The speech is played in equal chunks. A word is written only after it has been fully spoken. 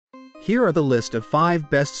Here are the list of 5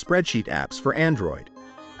 best spreadsheet apps for Android.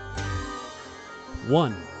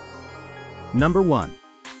 1. Number 1.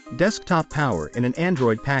 Desktop Power in an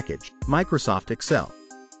Android package, Microsoft Excel.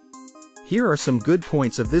 Here are some good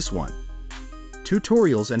points of this one.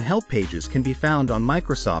 Tutorials and help pages can be found on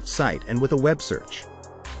Microsoft's site and with a web search.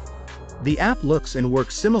 The app looks and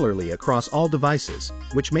works similarly across all devices,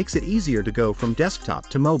 which makes it easier to go from desktop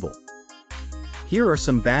to mobile. Here are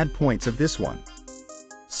some bad points of this one.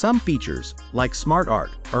 Some features, like Smart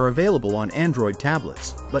Art, are available on Android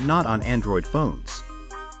tablets, but not on Android phones.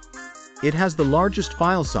 It has the largest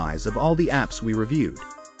file size of all the apps we reviewed.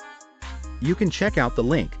 You can check out the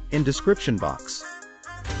link in description box.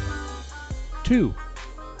 2.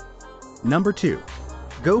 Number 2.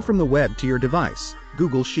 Go from the web to your device,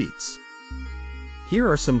 Google Sheets. Here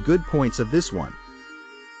are some good points of this one.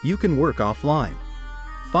 You can work offline.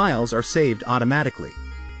 Files are saved automatically.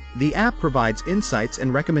 The app provides insights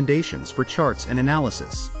and recommendations for charts and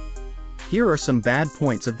analysis. Here are some bad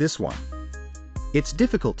points of this one. It's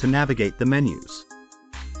difficult to navigate the menus.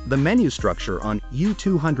 The menu structure on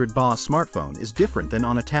U200 smartphone is different than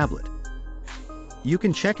on a tablet. You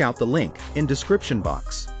can check out the link in description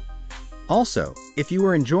box. Also, if you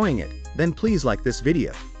are enjoying it, then please like this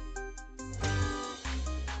video.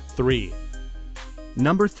 3.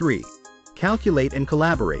 Number 3. Calculate and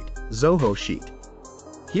Collaborate, Zoho Sheet.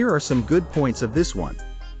 Here are some good points of this one.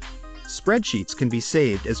 Spreadsheets can be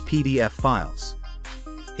saved as PDF files.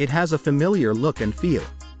 It has a familiar look and feel.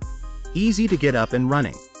 Easy to get up and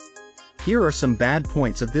running. Here are some bad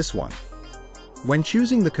points of this one. When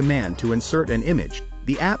choosing the command to insert an image,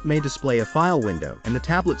 the app may display a file window and the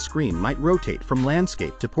tablet screen might rotate from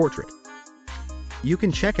landscape to portrait. You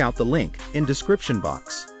can check out the link in description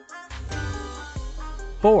box.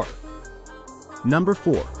 4. Number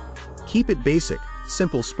 4. Keep it basic,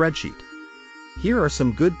 simple spreadsheet. Here are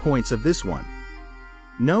some good points of this one.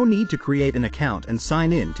 No need to create an account and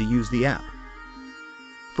sign in to use the app.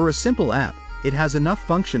 For a simple app, it has enough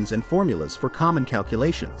functions and formulas for common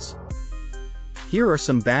calculations. Here are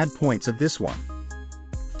some bad points of this one.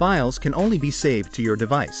 Files can only be saved to your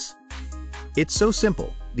device. It's so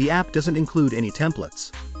simple, the app doesn't include any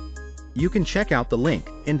templates. You can check out the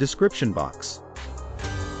link in description box.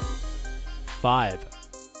 5.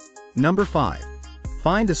 Number 5.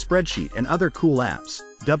 Find a Spreadsheet and Other Cool Apps,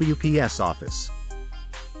 WPS Office.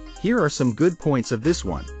 Here are some good points of this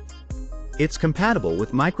one. It's compatible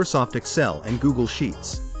with Microsoft Excel and Google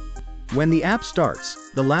Sheets. When the app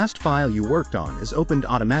starts, the last file you worked on is opened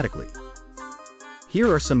automatically.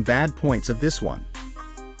 Here are some bad points of this one.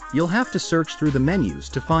 You'll have to search through the menus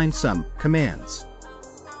to find some commands.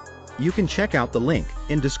 You can check out the link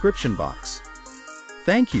in description box.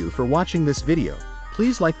 Thank you for watching this video.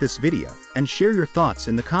 Please like this video and share your thoughts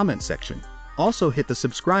in the comment section. Also hit the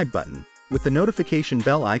subscribe button with the notification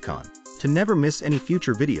bell icon to never miss any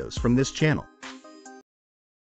future videos from this channel.